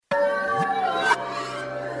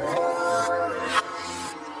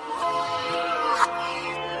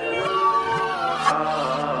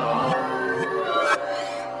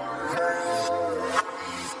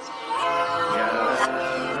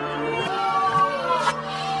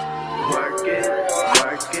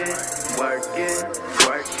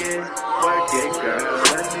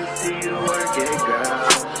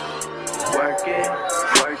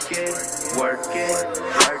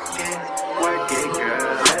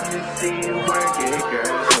see you work it,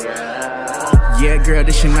 girl. Yeah, girl,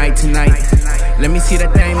 this your night tonight. Let me see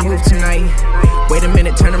that thing move tonight. Wait a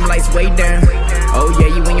minute, turn them lights way down. Oh yeah,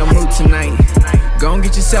 you in your mood tonight. Go and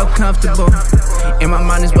get yourself comfortable. In my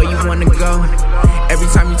mind is where you wanna go. Every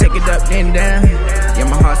time you take it up, then down. Yeah,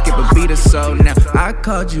 my heart skip a beat or so. Now, I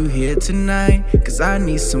called you here tonight, cause I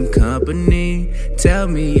need some company. Tell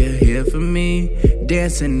me you're here for me.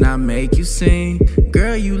 Dancing, I make you sing.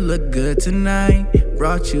 Girl, you look good tonight.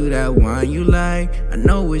 Brought you that wine you like. I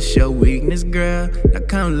know it's your weakness, girl. Now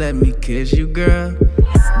come let me kiss you, girl.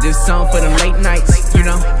 This song for them late nights, you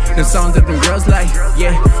know. Them songs that them girls like,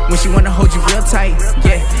 yeah. When she wanna hold you real tight,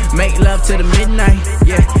 yeah. Make love till the midnight,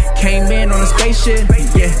 yeah. Came in on a spaceship,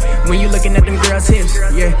 yeah. When you looking at them girls' hips,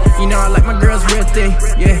 yeah. You know I like my girls real thick,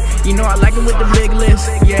 yeah. You know I like it with the big lips,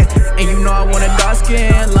 yeah. And you know I want a dark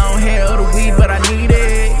skin, long hair or the weed, but I need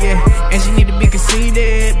it, yeah. And she need to be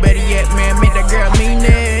conceited, better yet, man, make that girl mean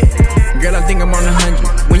it. Girl, I think I'm on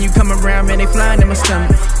 100. When you come around, man, they flying in my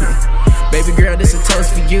stomach. Baby girl, this a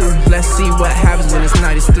toast for you. Let's see what happens when this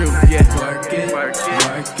night is through. Yeah. Work it, work it,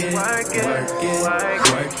 work it, work it,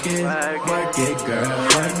 work it, work it, girl.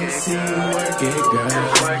 Let me see you work it, girl.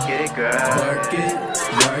 Work it, girl. Work it,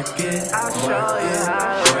 work it. I'll show you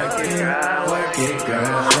how to work it, work it, girl.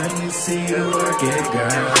 Let me see you work it,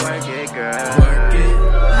 girl. Work it, girl. Work it,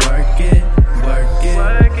 work it, work it,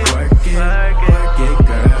 work it, work it, work it,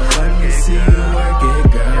 girl. Let me see you work it,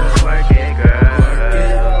 girl. Work it, girl.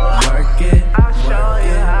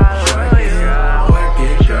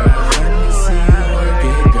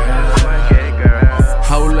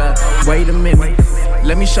 Wait a minute,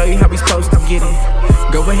 let me show you how we supposed to get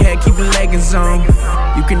it. Go ahead, keep the leggings on.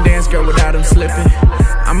 You can dance, girl, without them slipping.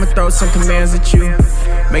 I'ma throw some commands at you,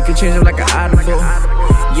 make you change up like an audible.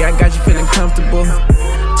 Yeah, I got you feeling comfortable.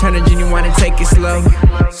 Turn it genuine and take it slow.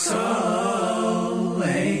 So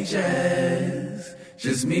anxious,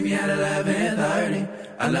 just meet me at 11:30.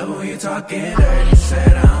 I love it when you're talking dirty.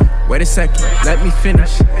 Said wait a second, let me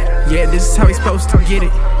finish. Yeah, this is how we supposed to get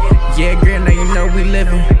it. Yeah, girl, now you know we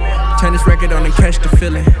living. Turn this record on and catch the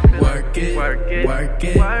feeling. Work it, work it, work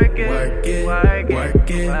it, work it, work it, work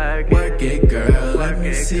it, work it, girl. Let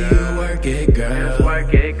me see you work it, girl.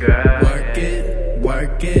 Work it, girl. Work it,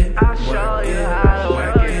 work it, I'll show you how to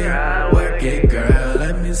work it, work it, girl.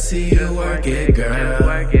 Let me see you work it, girl.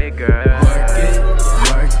 Work it, girl. Work it,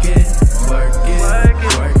 work it, work it,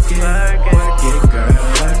 work it, work it, work it, girl.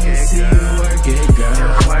 Let me see you work it,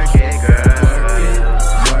 girl. Work it, girl.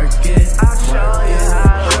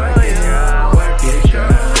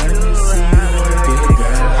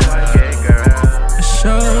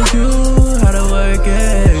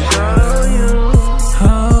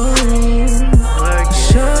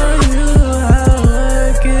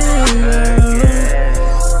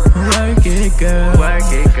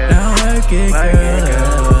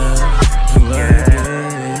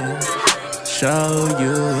 Show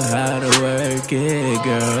you how to work it,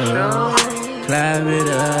 girl. Clap it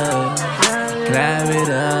up, clap it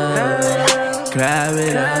up, clap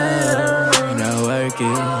it up. Now work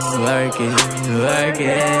it, work it, work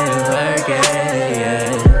it, work it,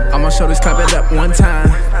 yeah. On my shoulders, clap it up one time.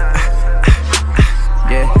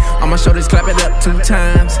 Yeah, on my shoulders, clap it up 2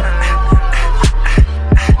 times.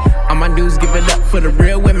 All my dudes, give it up for the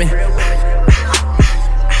real women.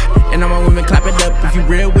 And all my women, clap it up if you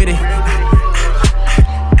real with it.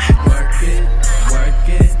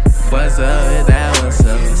 What's up with that?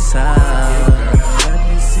 What's up?